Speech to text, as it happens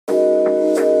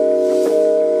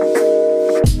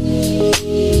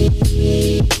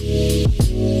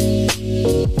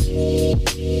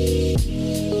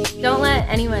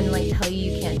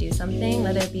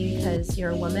because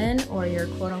you're a woman or you're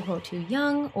quote unquote too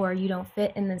young or you don't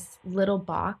fit in this little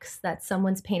box that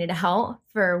someone's painted out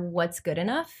for what's good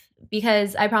enough.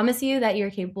 Because I promise you that you're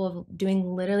capable of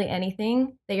doing literally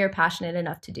anything that you're passionate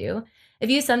enough to do. If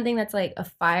you have something that's like a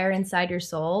fire inside your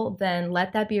soul, then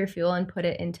let that be your fuel and put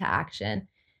it into action.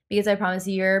 Because I promise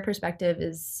you, your perspective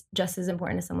is just as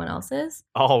important as someone else's.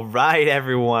 All right,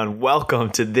 everyone. Welcome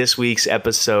to this week's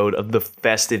episode of the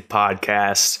Festive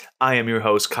Podcast. I am your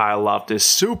host, Kyle Loftus.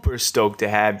 Super stoked to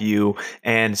have you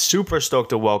and super stoked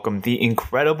to welcome the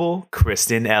incredible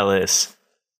Kristin Ellis.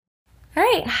 All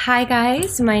right. Hi,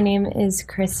 guys. My name is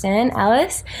Kristin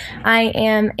Ellis. I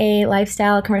am a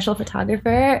lifestyle commercial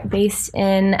photographer based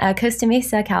in Costa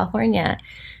Mesa, California.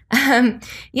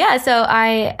 So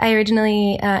I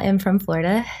originally am from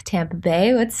Florida, Tampa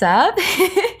Bay. What's up?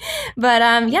 But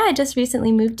I just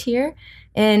recently moved here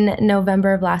in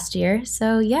November of last year.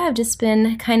 So yeah, I've just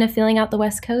been kind of feeling out the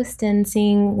West Coast and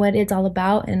seeing what it's all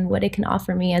about and what it can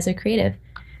offer me as a creative.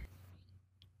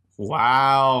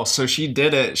 Wow. So she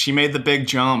did it. She made the big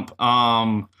jump.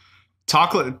 Tell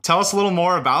us a little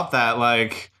more about that.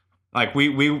 Like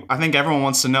we I think everyone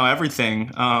wants to know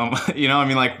everything.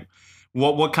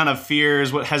 What kind of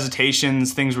fears, what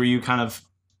hesitations, things were you kind of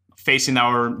facing that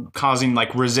were causing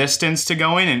like resistance to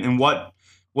going, and what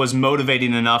was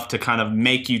motivating enough to kind of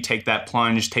make you take that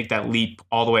plunge, take that leap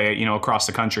all the way, across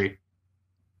the country?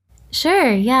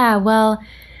 Sure. Yeah. Well,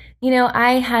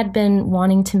 I had been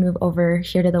wanting to move over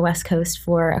here to the West Coast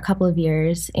for a couple of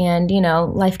years, and,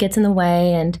 life gets in the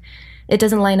way and it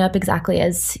doesn't line up exactly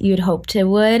as you'd hoped it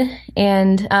would.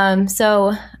 And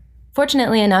so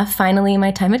fortunately enough, finally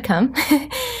my time had come.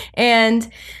 And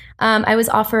I was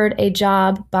offered a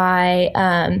job by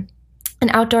an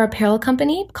outdoor apparel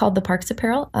company called The Parks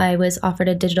Apparel. I was offered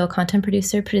a digital content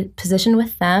producer position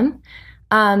with them.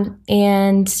 It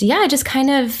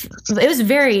was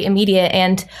very immediate,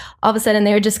 and all of a sudden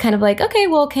they were just kind of like, okay,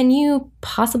 well, can you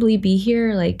possibly be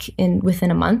here like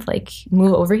within a month, like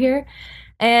move over here?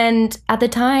 And at the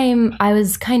time I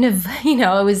was kind of,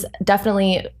 I was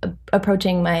definitely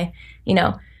approaching my,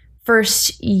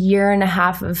 first year and a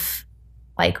half of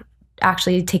like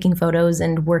actually taking photos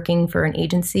and working for an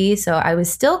agency. So I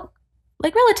was still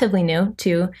like relatively new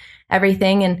to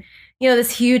everything. And,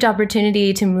 this huge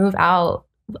opportunity to move out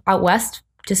west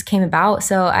just came about.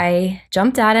 So I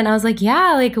jumped at it and I was like,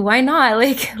 yeah, like, why not?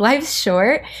 Like, life's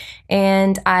short.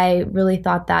 And I really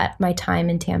thought that my time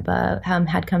in Tampa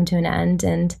had come to an end,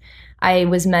 and I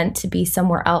was meant to be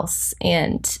somewhere else,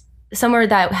 and somewhere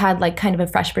that had like kind of a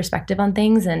fresh perspective on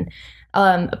things, and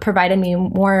provided me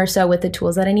more so with the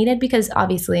tools that I needed, because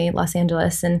obviously Los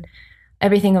Angeles and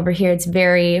everything over here, it's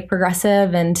very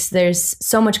progressive and there's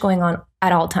so much going on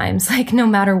at all times, like no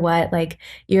matter what like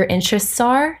your interests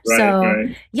are.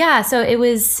 Right. Yeah, so it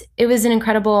was an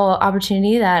incredible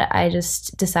opportunity that I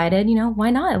just decided,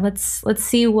 why not? Let's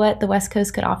see what the West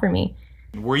Coast could offer me.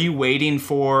 Were you waiting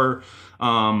for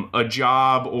a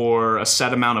job or a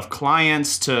set amount of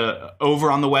clients to over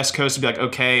on the West Coast to be like,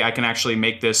 okay, I can actually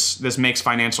make this makes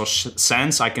financial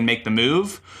sense, I can make the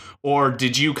move? Or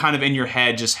did you kind of in your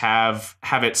head just have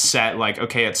it set like,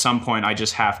 okay, at some point I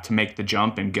just have to make the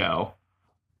jump and go?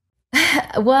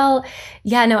 Well,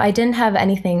 yeah, no, I didn't have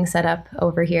anything set up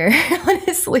over here.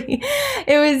 Honestly,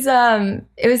 it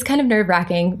was kind of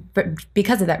nerve-wracking, but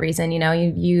because of that reason,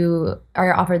 you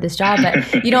are offered this job,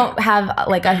 but you don't have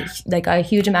like a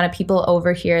huge amount of people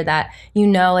over here that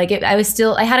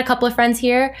I had a couple of friends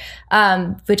here,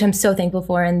 which I'm so thankful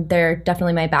for, and they're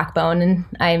definitely my backbone, and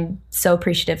I'm so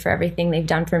appreciative for everything they've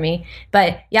done for me.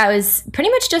 But yeah, it was pretty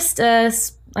much just a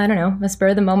spur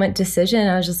of the moment decision.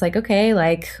 I was just like, okay,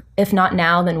 like if not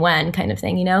now, then when kind of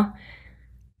thing,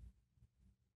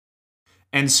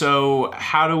 And so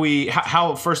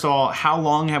first of all, how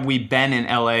long have we been in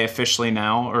LA officially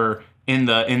now, or in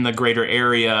the greater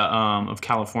area of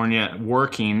California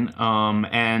working,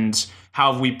 and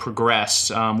how have we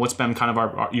progressed? What's been kind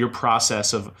of your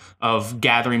process of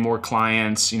gathering more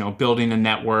clients, building a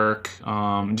network,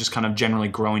 just kind of generally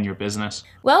growing your business?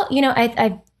 Well,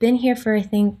 I've been here for, I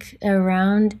think,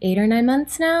 around 8 or 9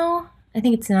 months now. I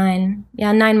think it's 9.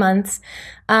 Yeah, 9 months.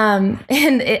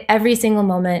 Every single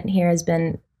moment here has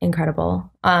been incredible.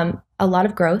 A lot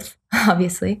of growth,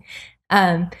 obviously.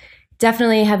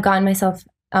 Definitely have gotten myself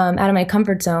out of my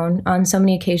comfort zone on so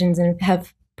many occasions, and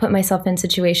have put myself in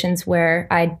situations where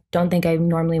I don't think I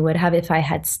normally would have if I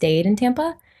had stayed in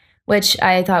Tampa, which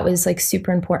I thought was like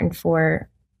super important for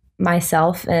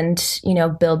myself and,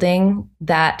 building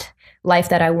that life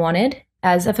that I wanted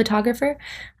as a photographer.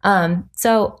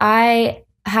 So I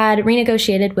had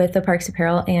renegotiated with the Parks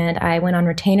Apparel, and I went on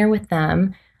retainer with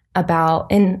them about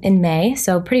in May,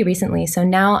 so pretty recently. So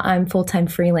now I'm full-time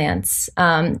freelance,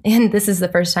 and this is the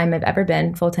first time I've ever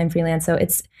been full-time freelance. So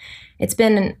it's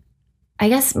been, I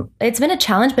guess it's been a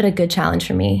challenge, but a good challenge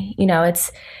for me.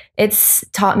 It's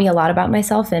taught me a lot about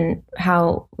myself and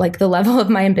how, like, the level of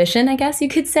my ambition, I guess you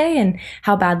could say, and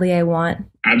how badly I want.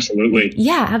 Absolutely.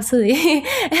 Yeah, absolutely.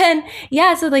 And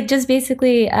yeah, so like just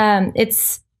basically,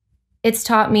 it's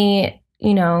taught me,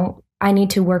 I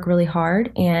need to work really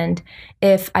hard. And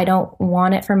if I don't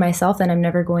want it for myself, then I'm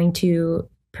never going to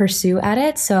pursue at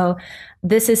it. So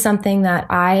this is something that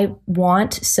I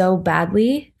want so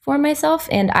badly for myself.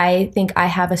 And I think I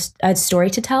have a story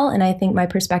to tell. And I think my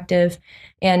perspective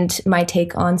and my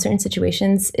take on certain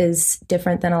situations is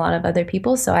different than a lot of other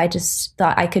people. So I just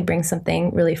thought I could bring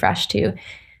something really fresh to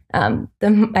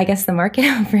the market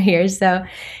over here. So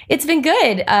it's been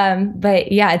good.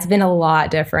 But yeah, it's been a lot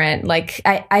different. Like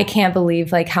I can't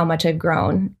believe like how much I've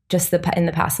grown just in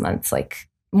the past months, like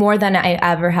more than I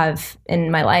ever have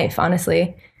in my life,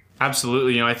 honestly.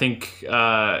 Absolutely. I think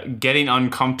getting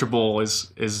uncomfortable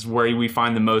is where we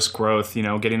find the most growth,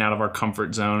 getting out of our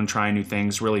comfort zone, trying new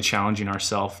things, really challenging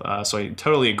ourselves. So I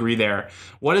totally agree there.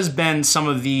 What has been some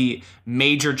of the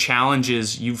major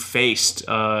challenges you've faced,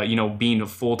 being a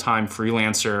full-time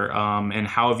freelancer, and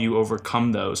how have you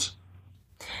overcome those?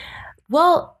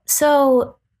 Well,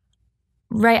 so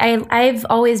right, I've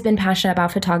always been passionate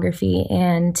about photography,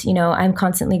 and, I'm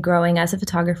constantly growing as a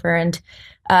photographer, and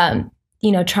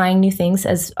trying new things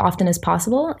as often as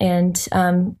possible, and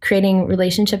creating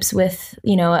relationships with,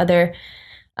 other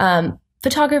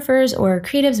photographers or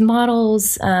creatives,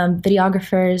 models,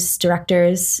 videographers,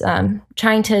 directors,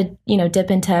 trying to,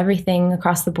 dip into everything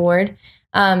across the board.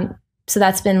 So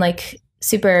that's been like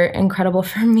super incredible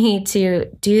for me to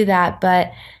do that.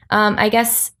 But I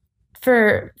guess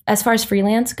as far as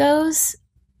freelance goes,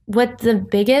 what the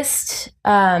biggest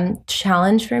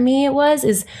challenge for me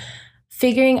is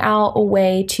figuring out a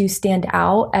way to stand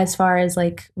out as far as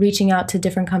like reaching out to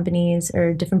different companies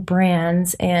or different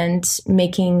brands and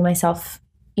making myself,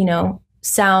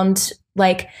 sound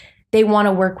like they want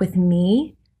to work with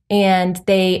me and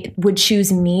they would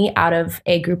choose me out of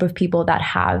a group of people that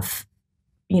have,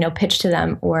 pitched to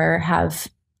them or have,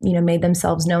 made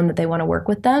themselves known that they want to work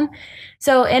with them.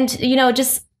 So, and,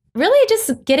 just really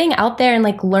just getting out there and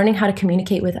like learning how to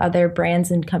communicate with other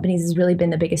brands and companies has really been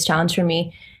the biggest challenge for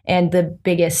me. And the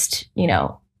biggest,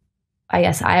 I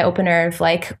guess, eye opener of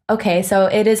like, okay, so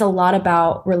it is a lot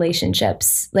about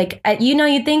relationships. Like,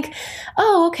 you'd think,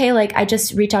 oh, okay, like I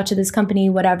just reach out to this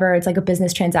company, whatever. It's like a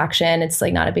business transaction. It's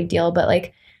like not a big deal. But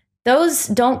like those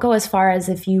don't go as far as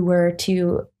if you were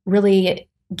to really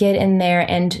get in there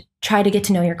and try to get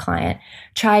to know your client,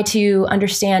 try to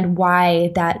understand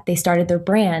why that they started their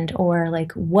brand or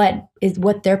like what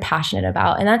they're passionate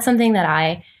about. And that's something that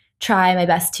I try my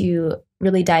best to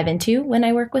really dive into when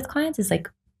I work with clients, is like,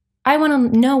 I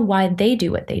want to know why they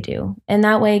do what they do. And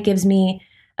that way it gives me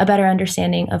a better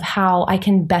understanding of how I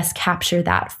can best capture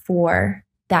that for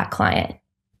that client.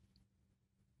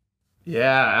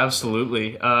 Yeah,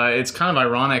 absolutely. It's kind of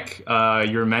ironic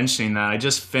you're mentioning that. I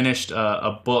just finished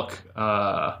a book.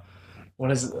 What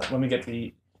is it? Let me get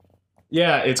the...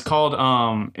 Yeah, it's called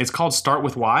Start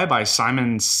With Why by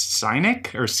Simon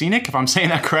Sinek, if I'm saying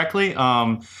that correctly.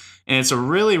 And it's a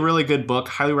really, really good book.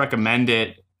 Highly recommend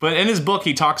it. But in his book,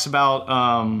 he talks about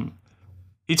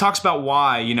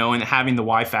why, and having the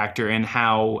why factor, and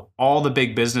how all the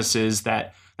big businesses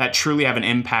that truly have an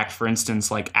impact, for instance,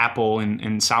 like Apple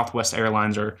and Southwest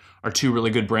Airlines are two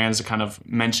really good brands to kind of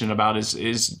mention about,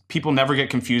 is people never get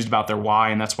confused about their why,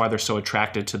 and that's why they're so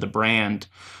attracted to the brand.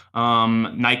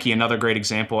 Nike, another great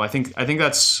example. I think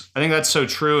that's so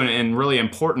true and really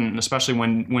important, especially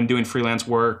when doing freelance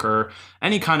work or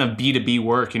any kind of B2B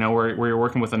work, where you're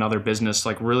working with another business,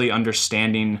 like really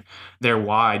understanding their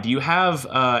why. Do you have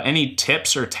any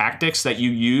tips or tactics that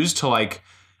you use to like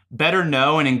better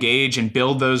know and engage and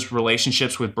build those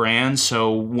relationships with brands,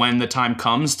 so when the time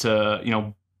comes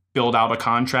to, build out a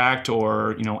contract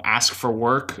or, ask for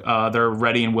work, they're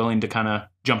ready and willing to kind of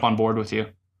jump on board with you?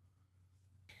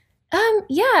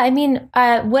 Yeah, I mean,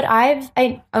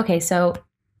 so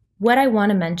what I want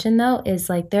to mention though is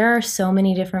like there are so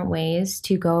many different ways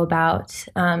to go about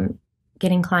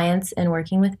getting clients and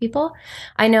working with people.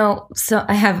 I know, so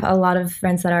I have a lot of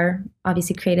friends that are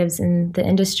obviously creatives in the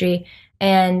industry,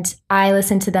 and I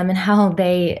listen to them and how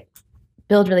they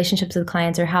build relationships with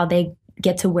clients or how they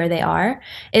get to where they are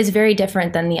is very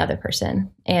different than the other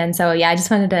person. And so, yeah, I just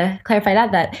wanted to clarify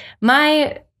that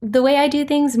the way I do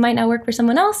things might not work for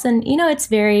someone else. And, it's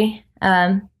very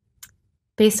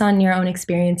based on your own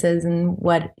experiences and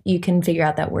what you can figure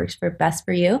out that works for best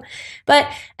for you.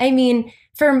 But I mean,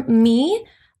 for me,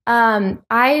 when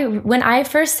I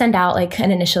first send out like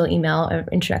an initial email or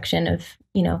introduction of,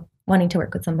 wanting to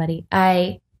work with somebody,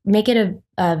 I make it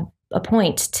a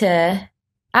point to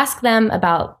ask them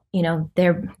about,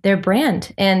 their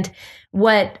brand and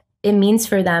what it means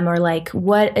for them, or like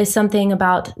what is something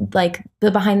about like the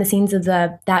behind the scenes of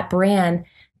that brand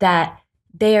that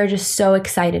they are just so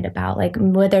excited about, like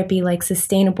whether it be like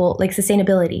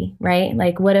sustainability, right?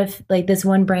 Like what if like this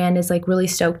one brand is like really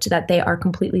stoked that they are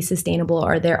completely sustainable,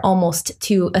 or they're almost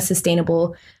to a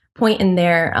sustainable point in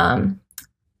their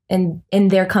in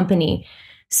their company.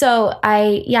 So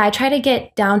I try to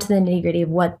get down to the nitty-gritty of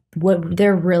what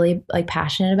they're really like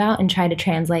passionate about and try to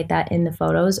translate that in the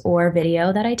photos or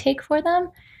video that I take for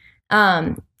them.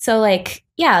 So like,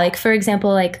 yeah, like for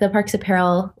example, like the Parks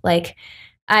Apparel, like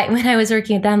when I was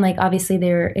working with them, like obviously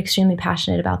they were extremely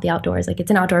passionate about the outdoors. Like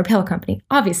it's an outdoor apparel company,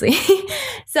 obviously.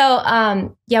 So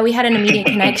yeah, we had an immediate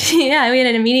connection. Yeah, we had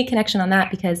an immediate connection on that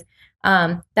because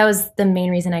that was the main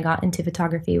reason I got into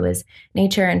photography, was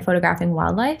nature and photographing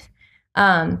wildlife.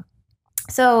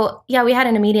 So yeah, we had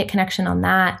an immediate connection on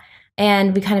that,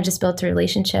 and we kind of just built a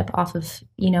relationship off of,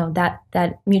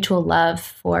 that mutual love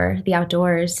for the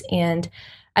outdoors. And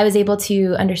I was able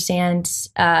to understand,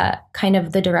 kind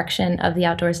of the direction of the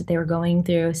outdoors that they were going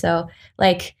through. So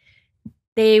like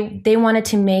they wanted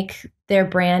to make their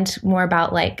brand more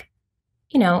about like,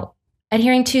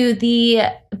 adhering to the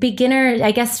beginner,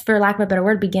 I guess for lack of a better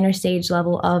word, beginner stage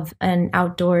level of an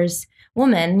outdoors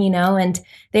woman, and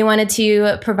they wanted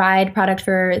to provide product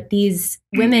for these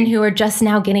women who are just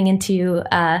now getting into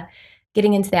the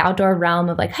outdoor realm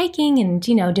of like hiking and,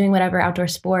 doing whatever outdoor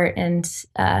sport, and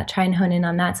try and hone in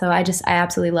on that. So I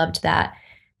absolutely loved that.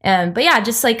 But yeah,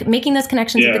 just like making those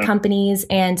connections with the companies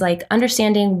and like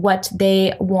understanding what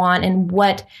they want and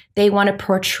what they want to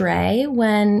portray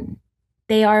when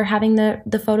they are having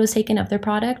the photos taken of their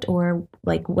product, or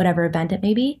like whatever event it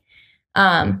may be,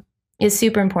 is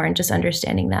super important. Just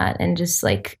understanding that, and just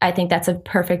like, I think that's a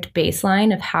perfect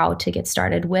baseline of how to get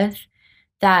started with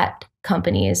that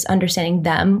company, is understanding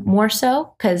them more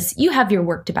so, because you have your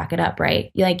work to back it up, right?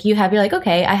 Like you're like,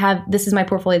 okay, this is my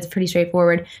portfolio. It's pretty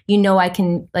straightforward. I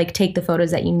can like take the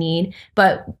photos that you need,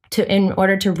 but in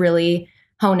order to really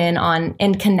hone in on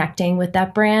and connecting with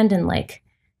that brand and like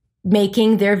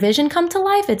making their vision come to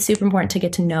life, it's super important to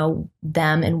get to know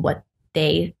them and what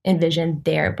they envision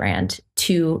their brand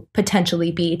to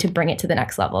potentially be, to bring it to the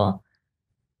next level.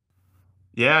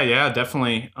 Yeah,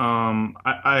 definitely.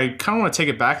 I kind of want to take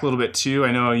it back a little bit too.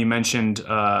 I know you mentioned,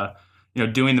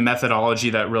 doing the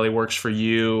methodology that really works for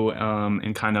you,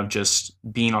 and kind of just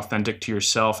being authentic to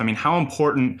yourself. I mean, how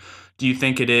important do you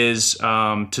think it is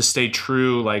to stay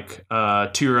true, like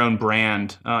to your own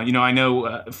brand? I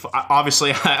know,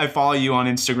 obviously, I follow you on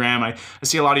Instagram. I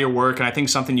see a lot of your work, and I think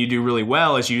something you do really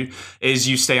well is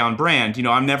you stay on brand.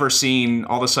 I've never seen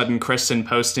all of a sudden Kristin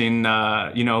posting,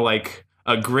 like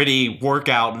a gritty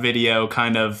workout video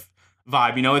kind of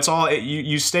vibe. It's all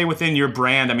you stay within your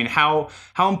brand. I mean, how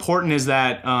important is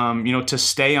that? To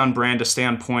stay on brand, to stay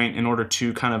on point, in order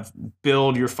to kind of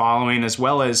build your following, as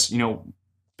well as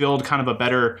build kind of a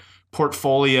better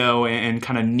portfolio and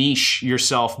kind of niche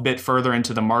yourself a bit further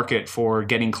into the market for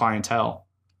getting clientele.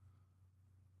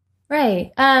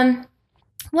 Right.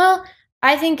 Well,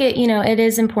 I think it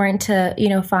is important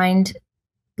to, find,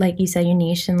 like you said, your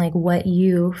niche and like what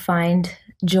you find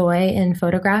joy in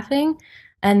photographing,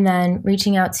 and then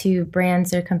reaching out to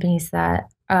brands or companies that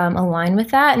align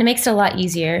with that. And it makes it a lot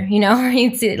easier,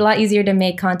 it's a lot easier to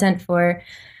make content for,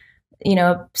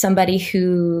 somebody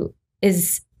who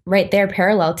is right there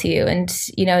parallel to you, and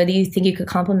you think you could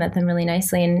complement them really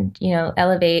nicely and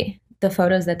elevate the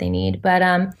photos that they need. But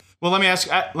well, let me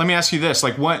ask you this: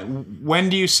 like, when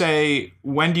do you say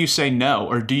no,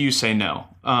 or do you say no?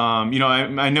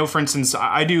 I know, for instance,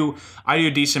 I do a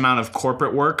decent amount of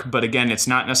corporate work, but again, it's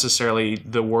not necessarily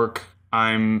the work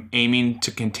I'm aiming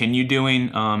to continue doing.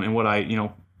 And what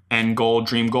end goal,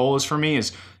 dream goal is for me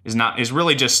is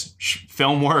really just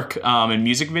film work and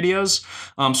music videos.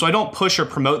 So I don't push or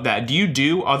promote that. Do you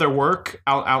do other work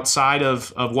outside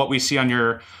of what we see on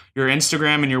your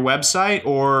Instagram and your website?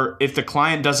 Or if the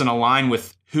client doesn't align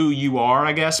with who you are,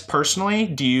 I guess, personally,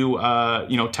 do you,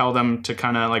 tell them to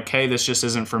kind of like, hey, this just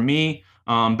isn't for me.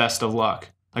 Best of luck.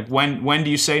 Like when do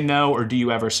you say no, or do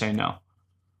you ever say no?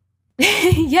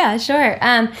 Yeah, sure.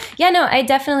 No, I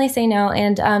definitely say no.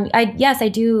 And I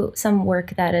do some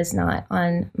work that is not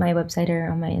on my website or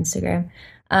on my Instagram.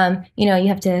 You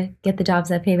have to get the jobs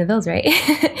that pay the bills, right?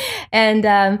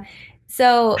 And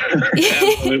So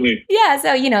Absolutely. yeah,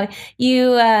 so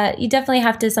you definitely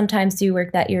have to sometimes do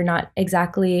work that you're not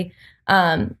exactly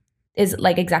is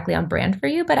like exactly on brand for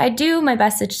you. But I do my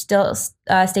best to still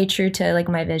stay true to like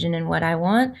my vision and what I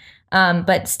want,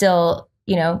 but still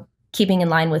keeping in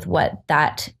line with what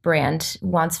that brand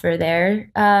wants for their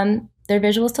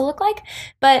visuals to look like.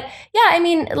 But yeah, I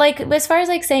mean, like as far as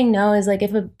like saying no is like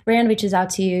if a brand reaches out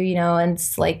to you, and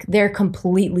it's like they're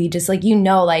completely just like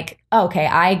like, oh, okay,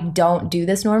 I don't do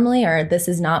this normally, or this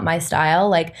is not my style.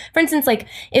 Like for instance, like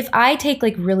if I take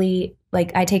like really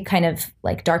like I take kind of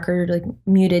like darker like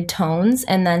muted tones,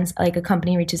 and then like a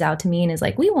company reaches out to me and is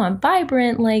like, we want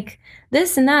vibrant like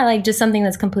this and that, like just something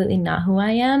that's completely not who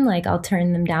I am, like I'll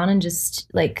turn them down and just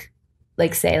like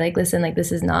say like, listen, like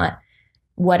this is not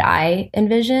what I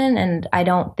envision. And I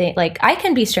don't think like I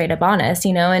can be straight up honest,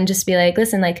 and just be like,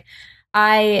 listen, like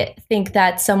I think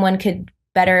that someone could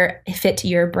better fit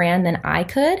your brand than I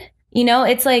could.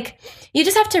 It's like you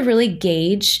just have to really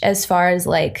gauge as far as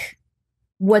like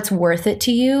what's worth it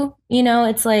to you.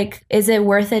 It's like, is it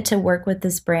worth it to work with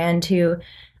this brand who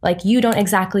like you don't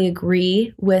exactly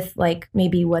agree with like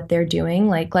maybe what they're doing?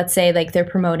 Like let's say like they're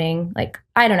promoting like,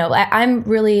 I don't know,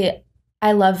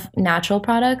 I love natural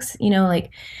products, like,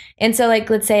 and so like,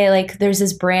 let's say like there's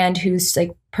this brand who's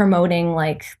like promoting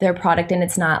like their product and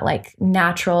it's not like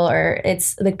natural, or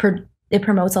it's like it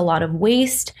promotes a lot of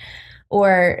waste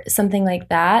or something like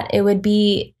that. I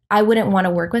wouldn't want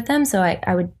to work with them. So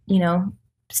I would,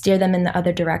 steer them in the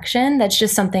other direction. That's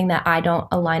just something that I don't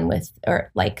align with or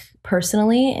like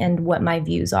personally and what my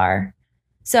views are.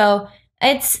 So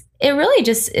it really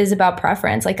just is about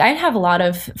preference. Like I have a lot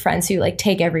of friends who like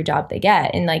take every job they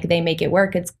get and like they make it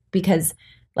work. It's because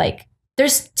like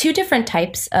there's two different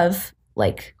types of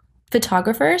like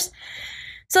photographers.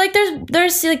 So like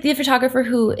there's like the photographer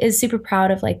who is super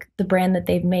proud of like the brand that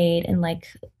they've made and like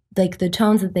the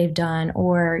tones that they've done,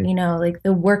 or like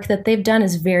the work that they've done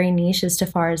is very niche as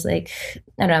far as like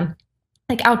I don't know,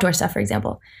 like outdoor stuff, for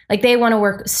example. Like they want to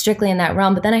work strictly in that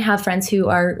realm. But then I have friends who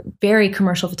are very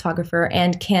commercial photographer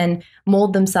and can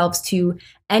mold themselves to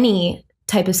any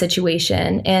type of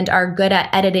situation and are good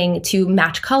at editing to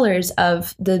match colors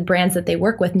of the brands that they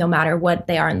work with, no matter what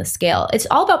they are in the scale. It's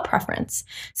all about preference.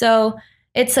 So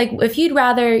it's like, if you'd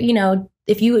rather,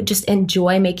 if you just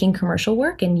enjoy making commercial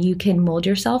work and you can mold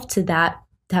yourself to that,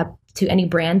 to any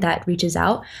brand that reaches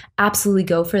out, absolutely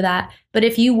go for that. But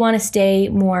if you want to stay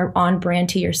more on brand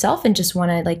to yourself and just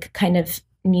want to like kind of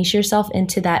niche yourself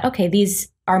into that, okay, these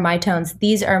are my tones,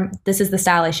 this is the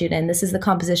style I shoot in, this is the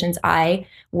compositions I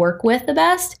work with the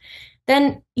best,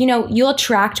 then you'll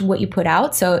attract what you put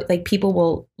out. So like people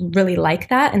will really like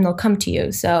that and they'll come to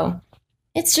you. So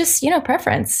it's just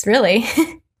preference, really.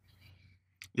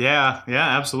 Yeah,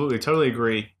 absolutely, totally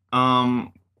agree.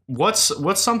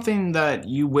 What's something that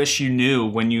you wish you knew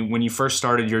when you first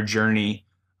started your journey?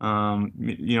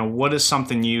 What is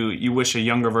something you wish a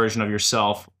younger version of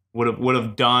yourself would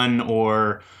have done,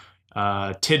 or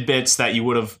tidbits that you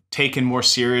would have taken more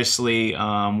seriously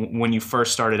when you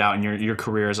first started out in your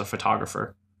career as a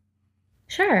photographer?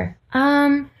 Sure.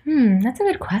 That's a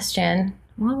good question.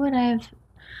 What would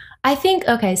I think,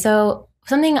 okay, so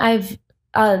something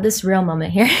this real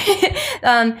moment here,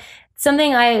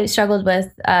 something I struggled with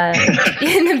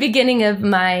in the beginning of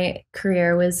my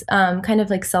career was kind of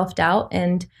like self-doubt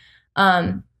and,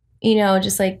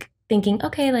 just like thinking,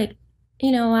 okay, like,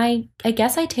 I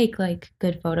guess I take like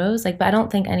good photos, like, but I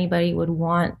don't think anybody would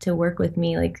want to work with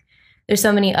me. Like, there's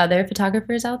so many other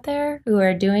photographers out there who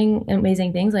are doing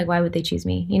amazing things. Like, why would they choose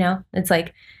me? It's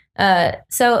like,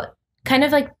 so kind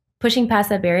of like pushing past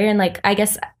that barrier. And like, I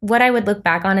guess what I would look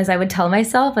back on is I would tell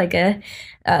myself like a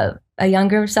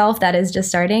younger self that is just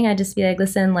starting, I'd just be like,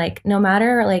 listen, like no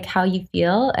matter like how you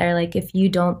feel, or like if you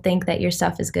don't think that your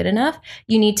stuff is good enough,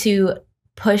 you need to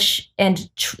push and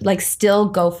like still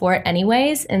go for it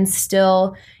anyways, and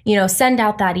still, send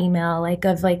out that email like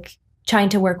of like trying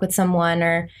to work with someone,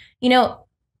 or,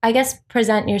 I guess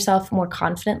present yourself more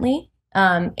confidently,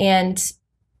 and,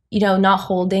 not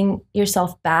holding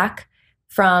yourself back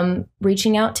from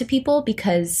reaching out to people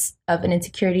because of an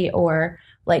insecurity or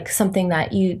like something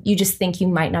that you just think you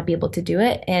might not be able to do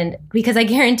it. And because I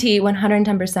guarantee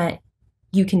 110%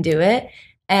 you can do it.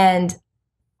 And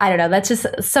I don't know, that's just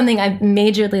something I've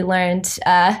majorly learned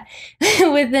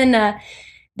within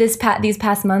these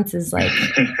past months is like,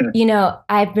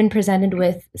 I've been presented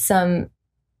with some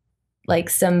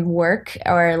work,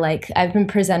 or like I've been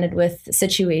presented with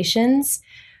situations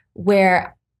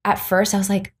where at first I was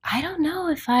like, I don't know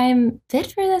if I'm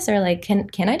fit for this, or like, can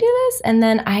I do this? And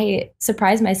then I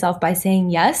surprised myself by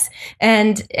saying yes.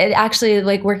 And it actually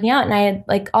like working out. And I had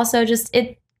like also just,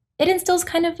 it it instills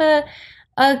kind of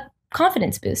a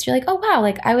confidence boost. You're like, oh wow,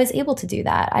 like I was able to do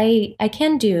that. I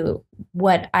can do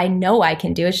what I know I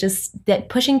can do. It's just that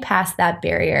pushing past that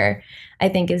barrier, I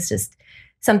think, is just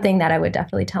something that I would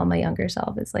definitely tell my younger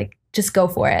self is like, just go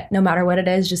for it. No matter what it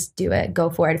is, just do it. Go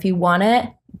for it. If you want it,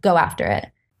 go after it.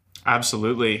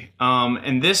 Absolutely.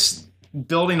 And this,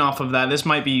 building off of that, this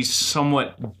might be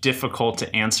somewhat difficult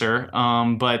to answer,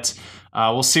 but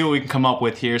we'll see what we can come up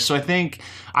with here. So I think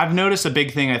I've noticed a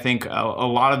big thing. I think a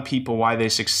lot of people, why they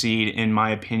succeed, in my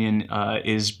opinion,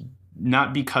 is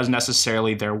not because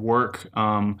necessarily their work.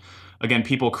 Again,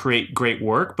 people create great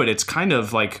work, but it's kind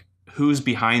of like who's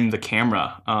behind the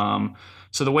camera.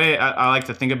 So the way I like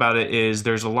to think about it is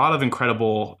there's a lot of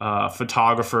incredible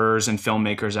photographers and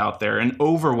filmmakers out there, an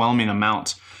overwhelming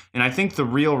amount. And I think the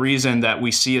real reason that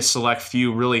we see a select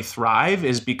few really thrive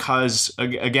is because,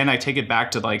 again, I take it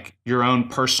back to like your own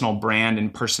personal brand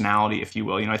and personality, if you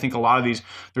will. I think a lot of these,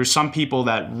 there's some people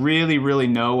that really, really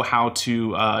know how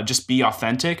to just be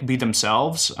authentic, be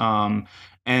themselves.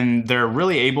 And they're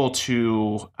really able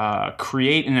to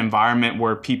create an environment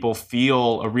where people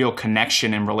feel a real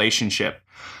connection and relationship.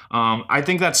 I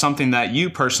think that's something that you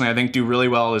personally, I think, do really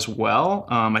well as well.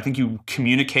 I think you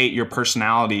communicate your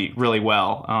personality really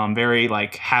well. Very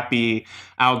like happy,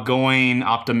 outgoing,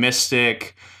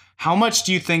 optimistic. How much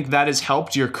do you think that has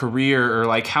helped your career, or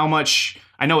like how much,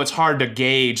 I know it's hard to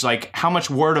gauge, like how much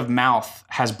word of mouth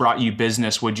has brought you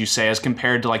business, would you say, as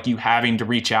compared to like you having to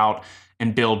reach out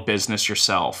and build business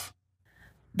yourself?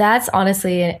 That's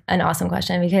honestly an awesome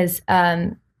question, because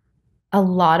a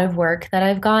lot of work that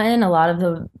I've gotten, a lot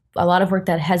of work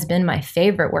that has been my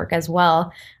favorite work as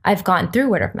well, I've gotten through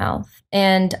word of mouth.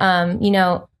 And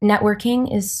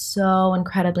networking is so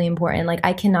incredibly important. Like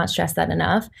I cannot stress that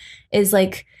enough. Is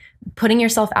like putting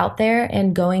yourself out there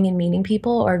and going and meeting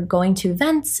people, or going to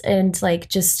events and like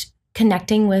just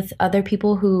connecting with other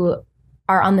people who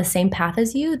are on the same path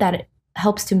as you, that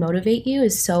helps to motivate you,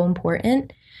 is so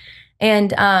important.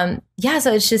 And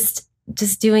so it's just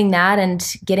doing that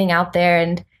and getting out there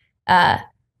and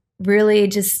really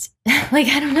just like,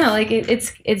 I don't know, like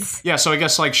it's yeah. So I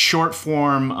guess like short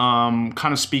form,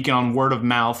 kind of speaking on word of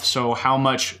mouth. So how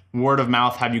much word of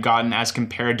mouth have you gotten as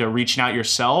compared to reaching out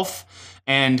yourself?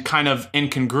 And kind of in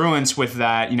congruence with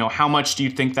that, how much do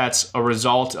you think that's a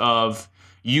result of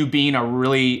you being a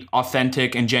really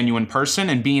authentic and genuine person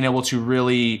and being able to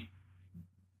really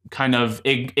kind of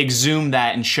exhume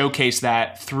that and showcase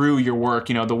that through your work,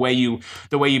 the way you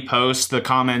post, the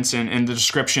comments and the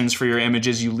descriptions for your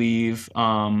images you leave.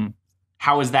 How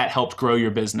has that helped grow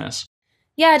your business?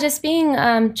 Yeah, just being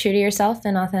true to yourself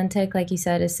and authentic, like you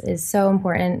said, is so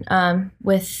important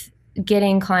with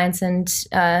getting clients and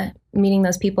meeting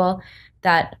those people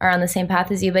that are on the same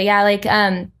path as you. But yeah, like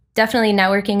definitely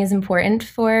networking is important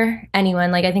for anyone.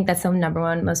 Like I think that's the number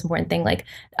one most important thing. Like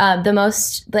the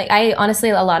most, like I honestly,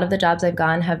 a lot of the jobs I've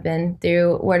gotten have been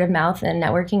through word of mouth and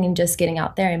networking and just getting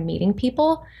out there and meeting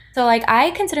people. So like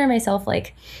I consider myself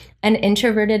like an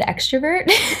introverted extrovert.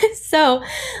 So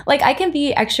like I can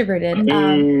be extroverted.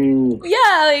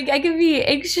 Yeah, like I could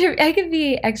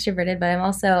be extroverted, but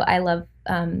I love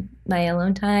my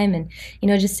alone time, and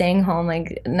just staying home.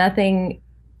 Like nothing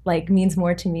like means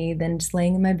more to me than just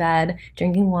laying in my bed,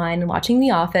 drinking wine and watching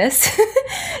The Office.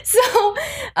 So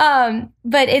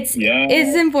but it's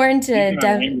important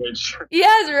to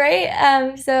yes,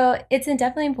 right. So it's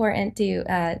definitely important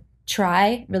to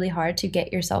try really hard to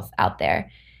get yourself out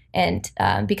there. And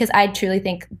because I truly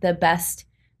think the best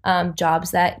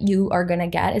jobs that you are going to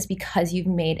get is because you've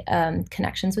made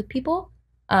connections with people,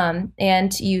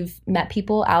 and you've met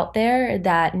people out there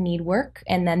that need work,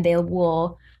 and then they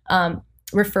will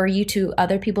refer you to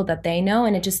other people that they know,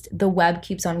 and the web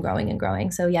keeps on growing and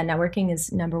growing. So yeah, networking is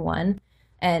number one.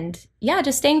 And yeah,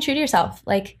 just staying true to yourself.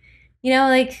 Like,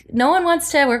 like no one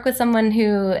wants to work with someone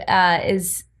who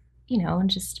is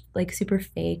just like super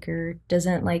fake or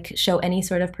doesn't like show any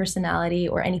sort of personality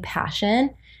or any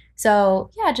passion.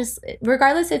 So yeah, just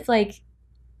regardless if like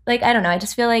I don't know, I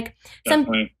just feel like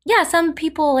some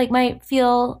people like might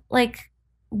feel like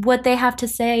what they have to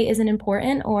say isn't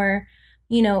important, or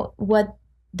what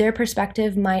their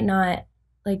perspective might not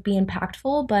like be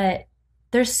impactful, but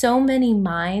there's so many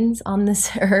minds on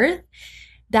this earth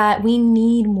that we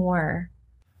need more.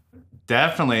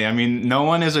 Definitely. I mean, no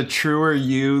one is a truer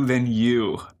you than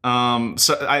you.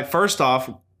 So first off,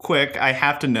 quick, I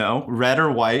have to know, red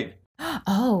or white?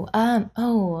 Oh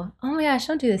my gosh,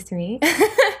 don't do this to me.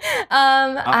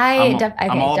 I'm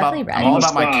definitely red. I'm all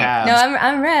about my calves. No,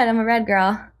 I'm red. I'm a red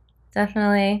girl.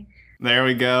 Definitely. There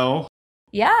we go.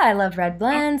 Yeah, I love red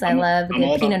blends. I love a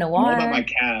good Pinot I'm all about Noir. my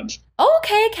cabs. Oh,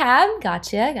 okay, cab.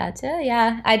 Gotcha, gotcha.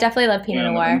 Yeah, I definitely love Pinot Yeah,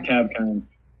 I'm a Noir. cab kind.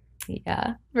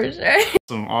 Yeah, for sure.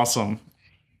 Awesome.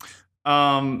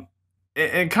 And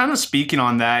kind of speaking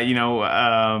on that,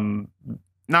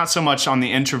 not so much on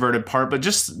the introverted part, but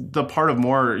just the part of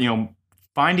more,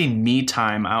 finding me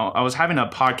time. I was having a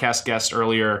podcast guest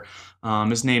earlier.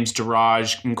 His name's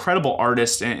Daraj, incredible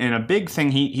artist, and a big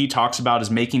thing he talks about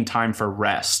is making time for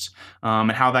rest,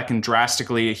 and how that can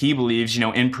drastically, he believes,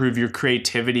 improve your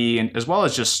creativity and as well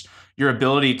as just your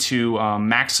ability to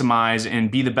maximize and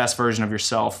be the best version of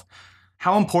yourself.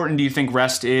 How important do you think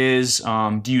rest is?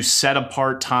 Do you set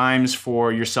apart times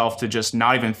for yourself to just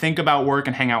not even think about work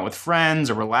and hang out with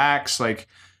friends or relax? Like,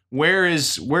 where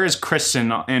is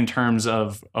Kristin in terms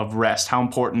of rest? How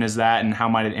important is that, and how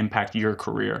might it impact your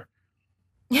career?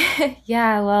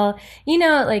 Yeah, well,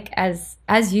 like as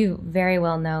you very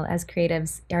well know, as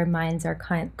creatives, our minds are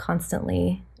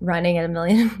constantly running at a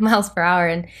million miles per hour,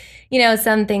 and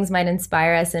some things might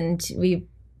inspire us, and we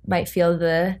might feel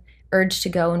the urge to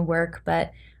go and work,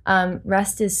 but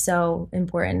rest is so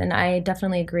important, and I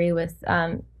definitely agree with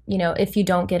if you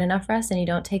don't get enough rest and you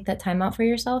don't take that time out for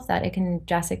yourself, that it can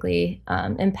drastically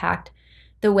impact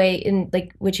the way in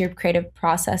like which your creative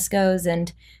process goes.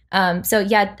 And so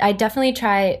yeah, I definitely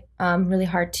try really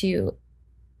hard to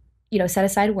set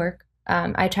aside work.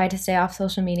 I try to stay off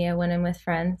social media when I'm with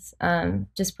friends,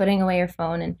 just putting away your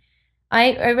phone. And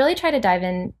I really try to dive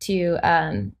into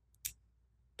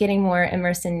getting more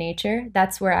immersed in nature.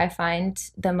 That's where I find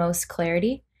the most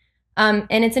clarity. And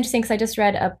it's interesting because I just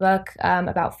read a book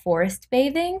about forest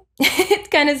bathing.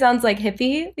 It kind of sounds like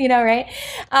hippie, right?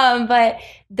 But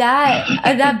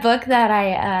that book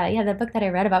that the book that I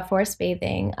read about forest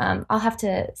bathing, I'll have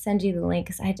to send you the link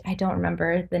because I don't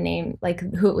remember the name, like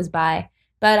who it was by.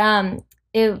 But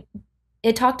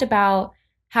it talked about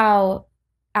how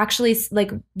actually,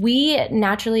 like, we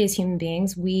naturally as human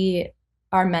beings, we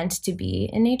are meant to be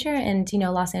in nature. And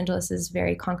Los Angeles is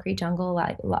very concrete jungle,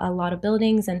 like a lot of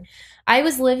buildings. And I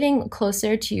was living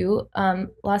closer to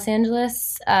Los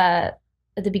Angeles at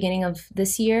the beginning of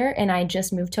this year, and I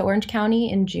just moved to Orange County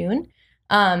in June.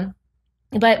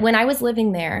 But when I was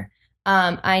living there,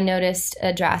 I noticed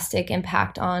a drastic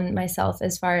impact on myself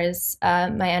as far as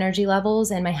my energy levels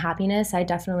and my happiness. I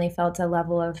definitely felt a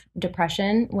level of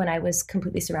depression when I was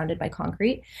completely surrounded by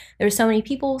concrete. There were so many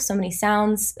people, so many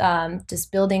sounds,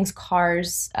 just buildings,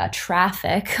 cars,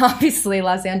 traffic, obviously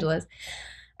Los Angeles.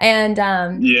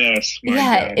 And yes,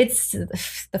 yeah, God. it's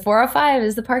the 405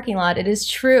 is the parking lot. It is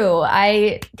true.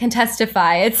 I can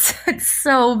testify. It's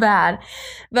so bad.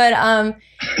 But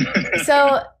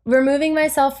so removing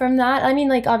myself from that, I mean,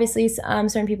 like, obviously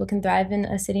certain people can thrive in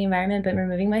a city environment, but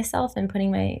removing myself and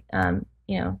putting my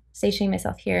stationing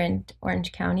myself here in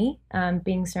Orange County,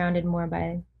 being surrounded more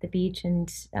by the beach,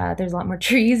 and there's a lot more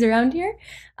trees around here,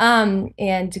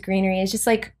 and greenery is just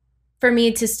like, for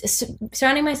me, to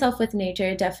surrounding myself with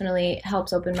nature definitely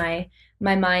helps open my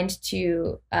mind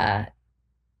to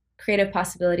creative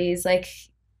possibilities. Like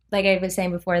I was saying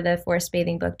before, the forest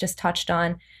bathing book just touched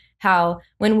on how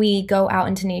when we go out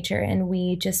into nature and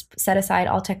we just set aside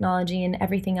all technology and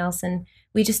everything else, and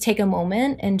we just take a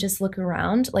moment and just look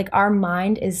around, like, our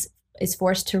mind is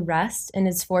forced to rest and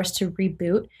is forced to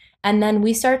reboot. And then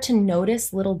we start to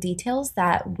notice little details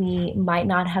that we might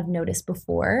not have noticed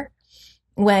before,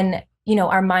 when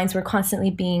our minds were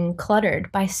constantly being cluttered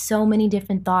by so many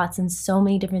different thoughts and so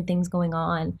many different things going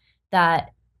on,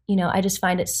 that I just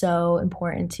find it so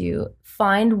important to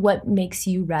find what makes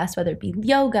you rest, whether it be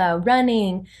yoga,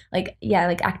 running, like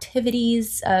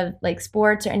activities of like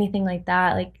sports or anything like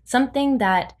that, like something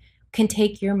that can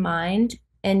take your mind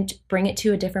and bring it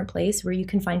to a different place where you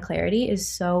can find clarity, is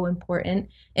so important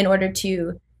in order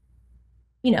to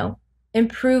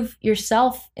improve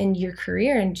yourself and your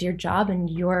career and your job and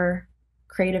your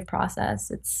creative process.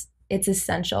 It's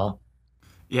essential.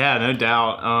 Yeah, no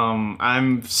doubt.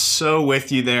 I'm so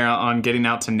with you there on getting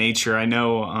out to nature. I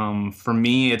know for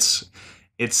me,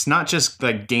 it's not just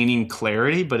like gaining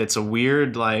clarity, but it's a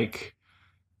weird, like,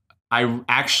 I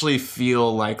actually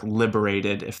feel like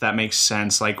liberated, if that makes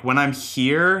sense. Like, when I'm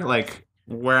here, like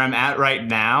where I'm at right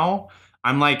now,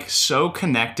 I'm like so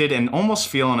connected and almost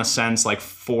feel in a sense like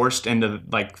forced into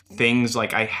like things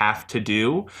like I have to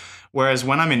do. Whereas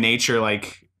when I'm in nature,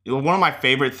 like, one of my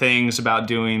favorite things about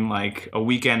doing like a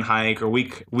weekend hike or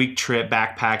week trip,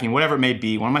 backpacking, whatever it may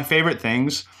be, one of my favorite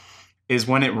things is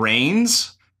when it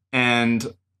rains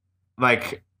and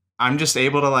like I'm just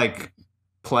able to like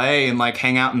play and like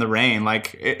hang out in the rain.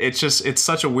 Like it's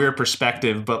such a weird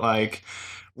perspective, but like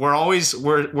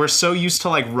we're so used to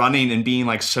like running and being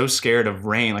like so scared of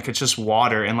rain. Like it's just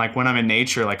water. And like when I'm in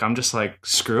nature, like I'm just like,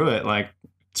 screw it. Like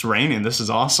it's raining. This is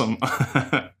awesome.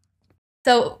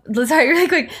 So sorry, really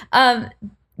quick.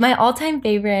 My all-time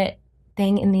favorite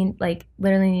thing in the like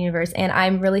literally in the universe, and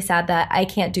I'm really sad that I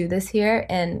can't do this here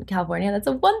in California. That's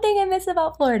the one thing I miss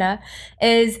about Florida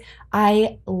is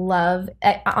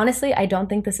honestly, I don't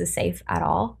think this is safe at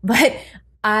all, but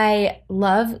I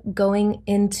love going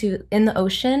in the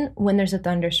ocean when there's a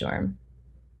thunderstorm.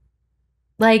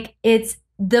 Like it's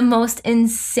the most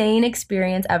insane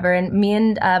experience ever. And me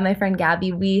and my friend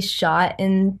Gabby, we shot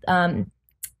in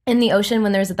the ocean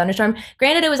when there was a thunderstorm.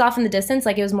 Granted, it was off in the distance,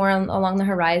 like it was more along the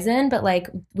horizon, but like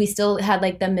we still had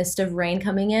like the mist of rain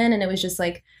coming in, and it was just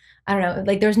like, I don't know,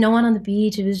 like there was no one on the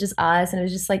beach. It was just us, and it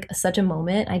was just like such a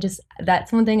moment.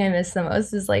 That's one thing I miss the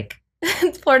most is like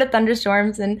Florida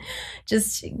thunderstorms and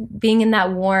just being in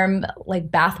that warm like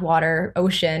bathwater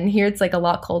ocean. Here it's like a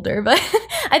lot colder, but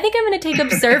I think I'm gonna take up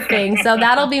surfing, so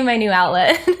that'll be my new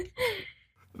outlet.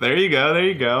 There you go. There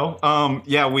you go.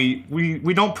 Yeah,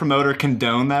 we don't promote or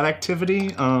condone that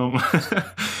activity.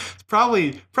 It's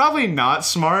probably not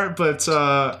smart, but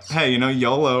hey,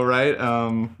 YOLO, right?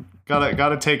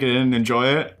 Gotta take it in and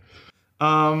enjoy it.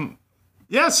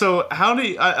 Yeah. So how do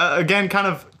you, again, kind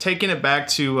of taking it back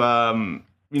to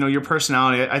your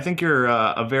personality? I think you're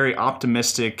a very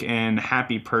optimistic and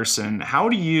happy person. How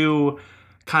do you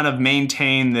kind of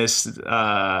maintain this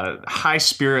high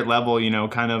spirit level,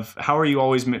 kind of how are you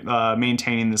always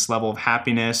maintaining this level of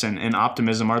happiness and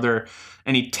optimism? Are there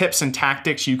any tips and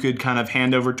tactics you could kind of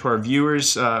hand over to our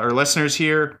viewers or listeners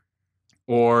here?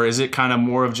 Or is it kind of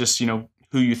more of just,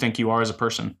 who you think you are as a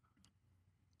person?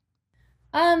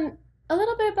 A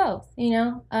little bit of both,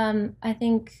 I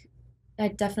think I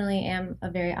definitely am a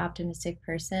very optimistic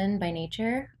person by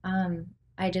nature.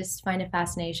 I just find a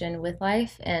fascination with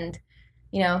life, and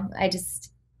I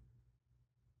just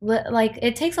like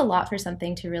it takes a lot for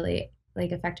something to really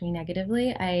like affect me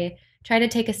negatively. I try to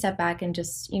take a step back and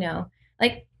just,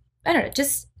 like I don't know,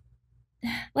 just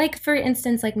like for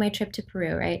instance, like my trip to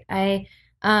Peru, right? I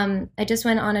just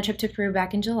went on a trip to Peru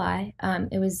back in July. I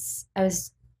was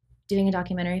doing a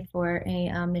documentary for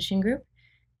a mission group,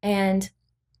 and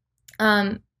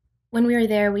when we were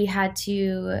there, we had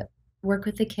to work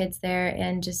with the kids there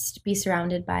and just be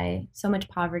surrounded by so much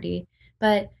poverty.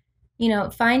 But,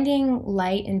 finding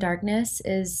light in darkness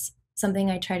is something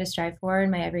I try to strive for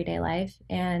in my everyday life.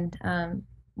 And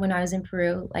when I was in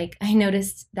Peru, like I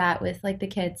noticed that with like the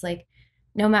kids, like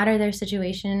no matter their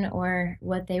situation or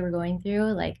what they were going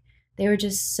through, like they were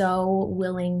just so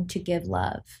willing to give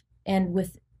love and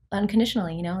with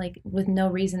unconditionally, like with no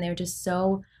reason. They were just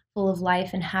so full of life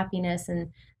and happiness,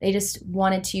 and they just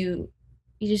wanted to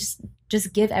just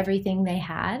give everything they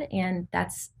had. And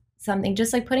that's something,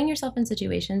 just like putting yourself in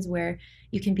situations where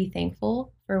you can be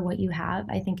thankful for what you have,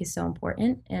 I think is so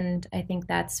important. And I think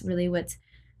that's really what's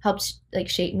helped like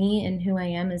shape me and who I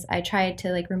am, is I try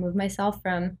to like remove myself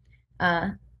from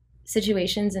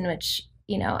situations in which,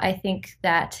 I think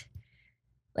that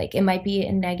like it might be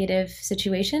a negative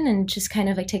situation, and just kind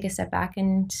of like take a step back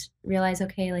and realize,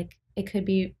 okay, like it could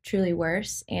be truly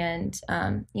worse. And,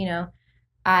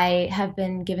 I have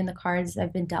been given the cards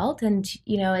I've been dealt, and,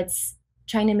 it's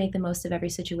trying to make the most of every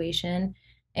situation,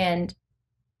 and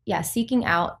yeah, seeking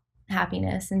out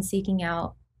happiness and seeking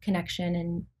out connection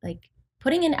and like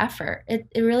putting in effort. It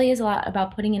really is a lot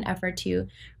about putting in effort to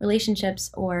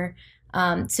relationships or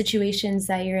situations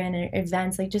that you're in, or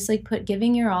events, like just like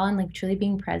giving your all and like truly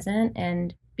being present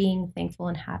and being thankful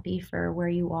and happy for where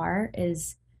you are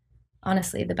is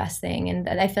honestly the best thing. And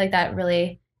I feel like that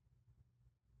really,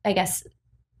 I guess,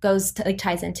 goes to like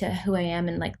ties into who I am,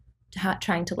 and like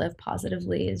trying to live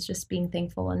positively is just being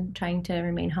thankful and trying to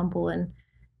remain humble, and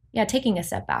yeah, taking a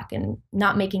step back and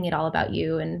not making it all about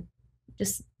you, and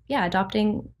just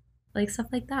adopting like stuff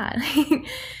like that.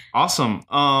 Awesome.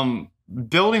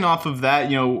 Building off of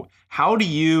that, how do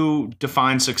you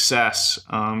define success?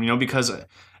 Because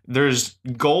there's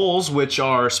goals, which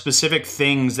are specific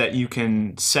things that you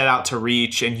can set out to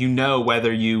reach, and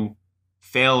whether you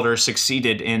failed or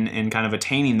succeeded in kind of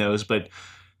attaining those. But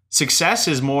success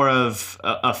is more of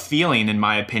a feeling, in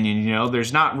my opinion.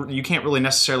 You can't really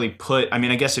necessarily put,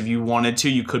 I guess if you wanted to,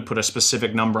 you could put a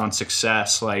specific number on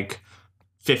success, like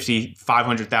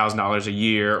 $500,000 a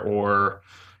year, or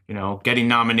getting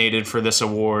nominated for this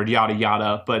award, yada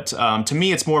yada. But to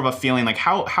me, it's more of a feeling. Like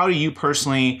how do you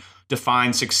personally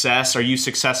define success? Are you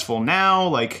successful now?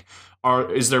 Like,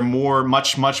 is there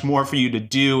much more for you to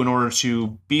do in order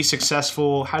to be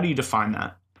successful? How do you define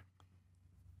that?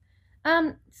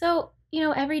 So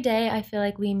every day I feel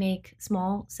like we make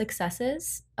small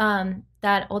successes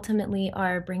that ultimately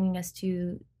are bringing us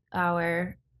to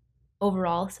our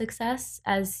overall success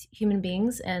as human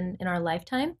beings and in our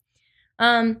lifetime.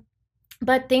 Um,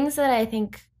 but things that I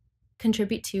think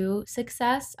contribute to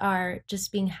success are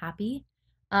just being happy.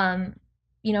 Um,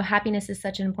 happiness is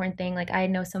such an important thing. Like I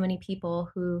know so many people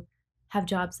who have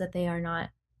jobs that they are not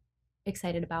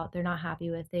excited about, they're not happy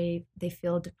with. They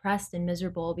feel depressed and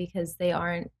miserable because they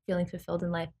aren't feeling fulfilled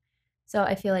in life. So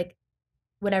I feel like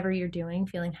whatever you're doing,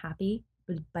 feeling happy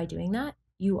by doing that,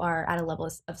 you are at a level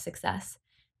of success.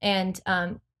 And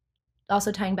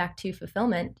also tying back to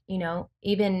fulfillment,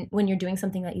 even when you're doing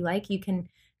something that you like, you can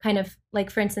kind of like,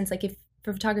 for instance, like if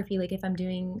for photography, like if I'm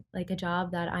doing like a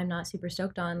job that I'm not super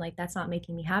stoked on, like that's not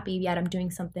making me happy, yet I'm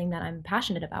doing something that I'm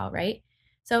passionate about, right?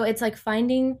 So it's like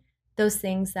finding those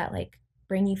things that like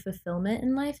bring you fulfillment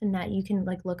in life and that you can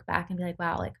like look back and be like,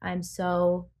 wow, like I'm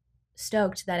so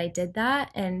stoked that I did that.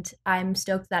 And I'm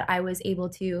stoked that I was able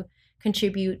to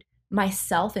contribute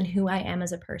myself and who I am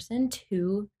as a person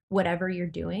to whatever you're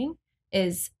doing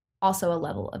is also a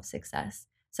level of success.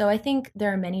 So I think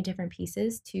there are many different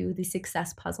pieces to the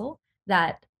success puzzle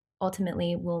that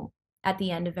ultimately will, at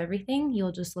the end of everything,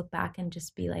 you'll just look back and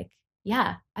just be like,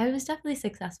 yeah, I was definitely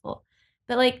successful.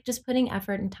 But like just putting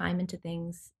effort and time into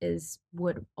things is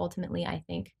what ultimately I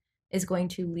think is going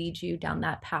to lead you down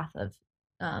that path of,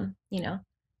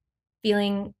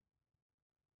 feeling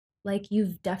like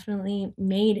you've definitely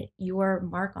made your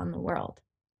mark on the world.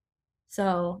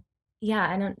 So, yeah,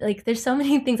 I don't like there's so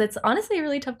many things. That's honestly a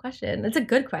really tough question. It's a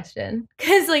good question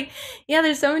because, like, yeah,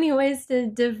 there's so many ways to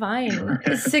define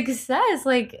success.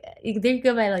 Like, there you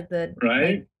go by like the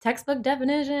like textbook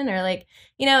definition, or like,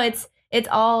 it's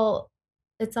all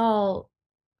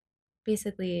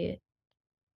basically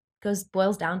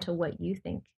boils down to what you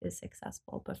think is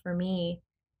successful. But for me,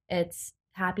 it's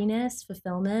happiness,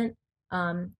 fulfillment,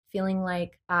 feeling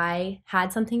like I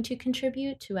had something to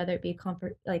contribute to, whether it be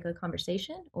like a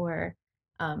conversation or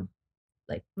um,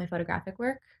 like my photographic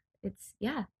work. It's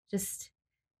yeah, just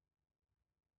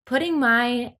putting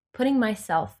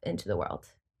myself into the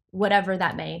world, whatever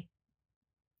that may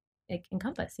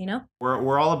encompass.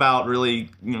 We're all about really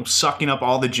sucking up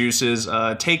all the juices,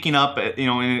 taking up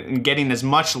and getting as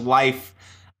much life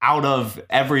out of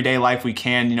everyday life we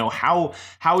can. How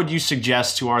would you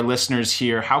suggest to our listeners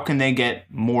here, how can they get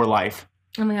more life?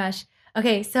 Oh my gosh.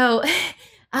 Okay, so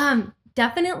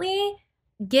definitely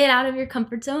get out of your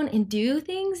comfort zone and do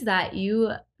things that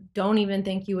you don't even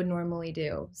think you would normally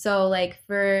do. So like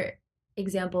for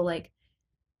example, like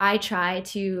I try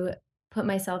to put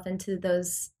myself into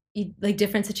those like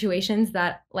different situations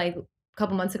that like a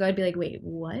couple months ago I'd be like, wait,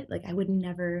 what? Like I would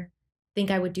never think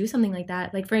I would do something like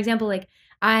that. Like for example, like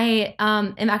I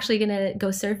am actually gonna go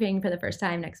surfing for the first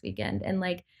time next weekend, and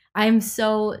like I'm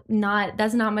so not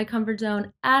that's not my comfort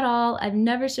zone at all. I've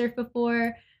never surfed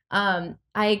before.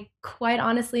 I quite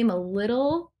honestly am a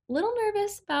little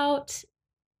nervous about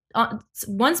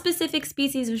one specific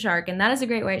species of shark, and that is a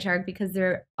great white shark because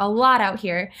there are a lot out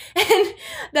here. And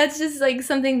that's just like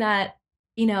something that,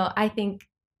 I think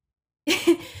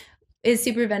is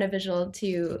super beneficial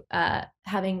to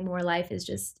having more life, is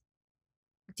just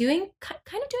kind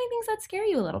of doing things that scare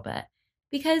you a little bit.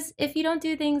 Because if you don't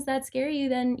do things that scare you,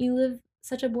 then you live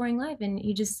such a boring life and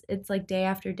it's like day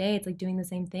after day, it's like doing the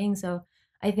same thing. So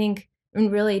I think,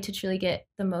 and really to truly get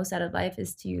the most out of life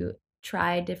is to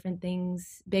try different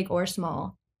things, big or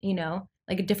small,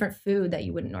 like a different food that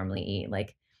you wouldn't normally eat.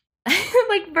 Like,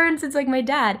 like for instance, like my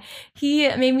dad, he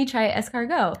made me try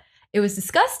escargot. It was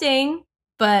disgusting,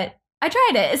 but I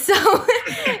tried it. So,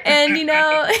 and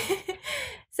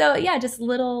so yeah, just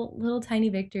little tiny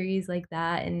victories like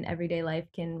that in everyday life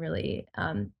can really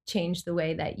change the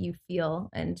way that you feel,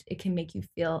 and it can make you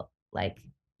feel like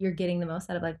you're getting the most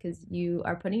out of life because you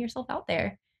are putting yourself out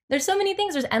there. There's so many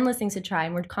things. There's endless things to try,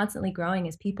 and we're constantly growing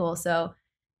as people. So,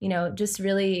 just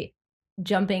really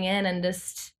jumping in and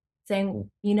just saying,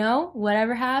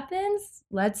 whatever happens,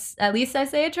 at least I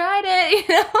say I tried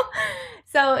it.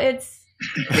 So it's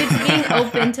being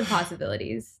open to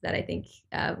possibilities that I think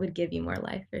would give you more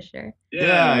life for sure.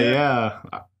 Yeah.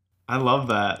 I love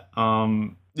that.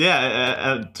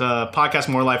 At Podcast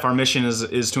More Life, our mission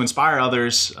is to inspire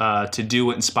others to do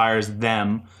what inspires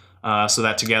them, so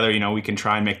that together, we can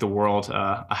try and make the world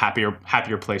a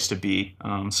happier place to be.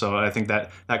 So I think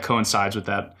that coincides with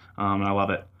that, and I love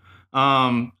it.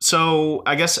 So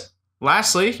I guess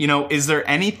lastly, is there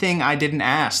anything I didn't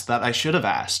ask that I should have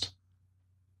asked?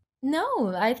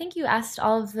 No, I think you asked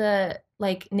all of the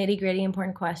like nitty gritty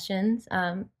important questions.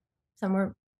 Some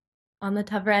were on the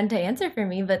tougher end to answer for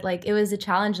me, but like it was a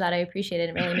challenge that I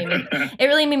appreciated. It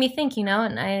really made me think, you know,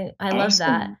 and I love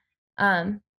that.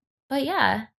 But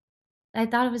yeah, I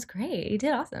thought it was great. You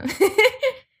did awesome.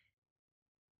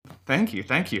 Thank you.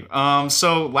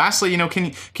 So lastly,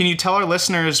 can you tell our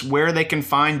listeners where they can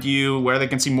find you, where they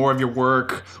can see more of your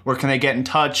work, where can they get in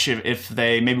touch if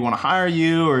they maybe want to hire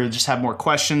you or just have more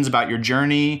questions about your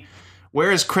journey?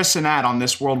 Where is Kristin at on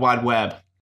this World Wide Web?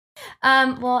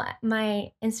 Well,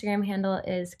 my Instagram handle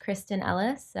is Kristin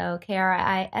Ellis, so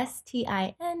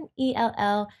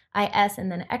KristinEllis,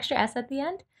 and then an extra S at the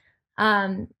end.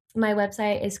 My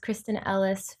website is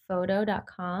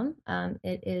KristinEllisPhoto.com.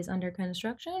 It is under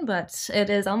construction, but it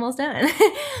is almost done.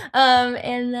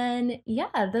 And then,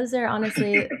 yeah, those are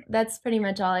honestly, that's pretty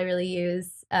much all I really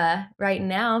use right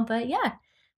now. But yeah,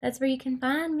 that's where you can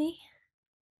find me.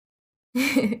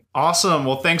 Awesome.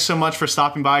 Well, thanks so much for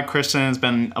stopping by, Kristin. It's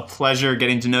been a pleasure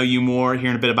getting to know you more,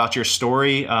 hearing a bit about your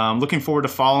story. Looking forward to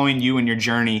following you and your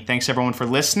journey. Thanks, everyone, for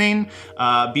listening.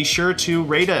 Be sure to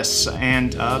rate us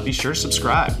and be sure to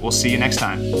subscribe. We'll see you next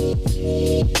time.